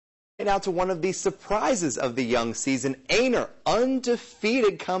Now to one of the surprises of the young season, Aynor,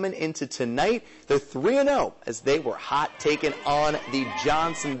 undefeated coming into tonight. They're 3-0 as they were hot taking on the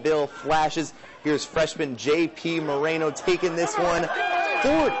Johnsonville Flashes. Here's freshman J.P. Moreno taking this one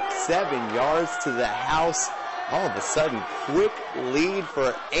 47 yards to the house. All of a sudden, quick lead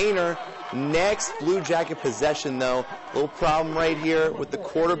for Aynor. Next Blue Jacket possession, though. Little problem right here with the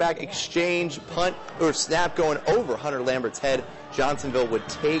quarterback exchange, punt or snap going over Hunter Lambert's head. Johnsonville would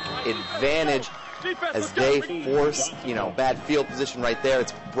take advantage as they force, bad field position right there.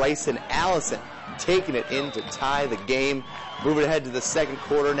 It's Bryson Allison taking it in to tie the game. Moving ahead to the second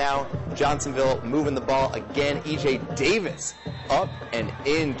quarter now. Johnsonville moving the ball again. E.J. Davis up and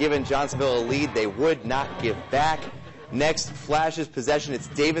in, giving Johnsonville a lead they would not give back. Next, Flashes possession. It's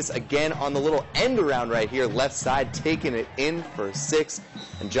Davis again on the little end around right here, left side, taking it in for 6.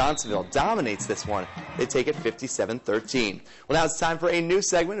 And Johnsonville dominates this one. They take it 57-13. Well, now it's time for a new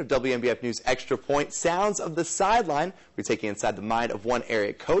segment of WNBF News Extra Point, Sounds of the Sideline. We're taking inside the mind of one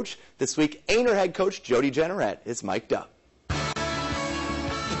area coach. This week, Aynor head coach Jody Jenneret is mic'd up.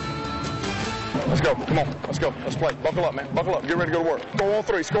 Let's go. Come on. Let's go. Let's play. Buckle up, man. Buckle up. Get ready to go to work. Score on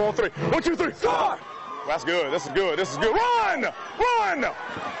 3. Score on 3. 1, 2, 3. Score! That's good. This is good. This is good. Run! Run!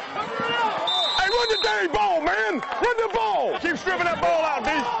 Hey, run the dang ball, man! Run the ball! Keep stripping that ball out,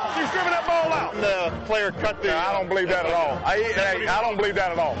 D. Keep stripping that ball out. The player cut the... I don't believe that at all. I don't believe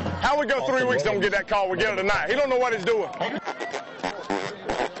that at all. How we go 3 weeks, don't get that call, we get it tonight. He don't know what he's doing.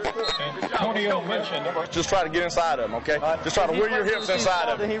 Just try to get inside of him, okay? Just try to wheel your hips inside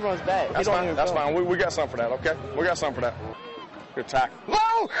of him. He runs back. That's fine. That's fine. We got something for that, okay? We got something for that. Good tackle.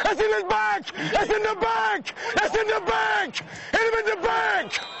 No! That's in his back! That's in the back! That's in the back! Hit him in the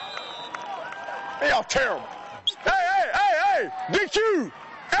back! Y'all terrible. Hey! DQ!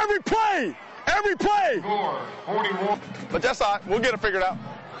 Every play! Every play! 41. But that's all right. We'll get it figured out.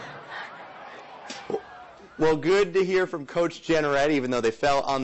 Well, good to hear from Coach Jenneret, even though they fell on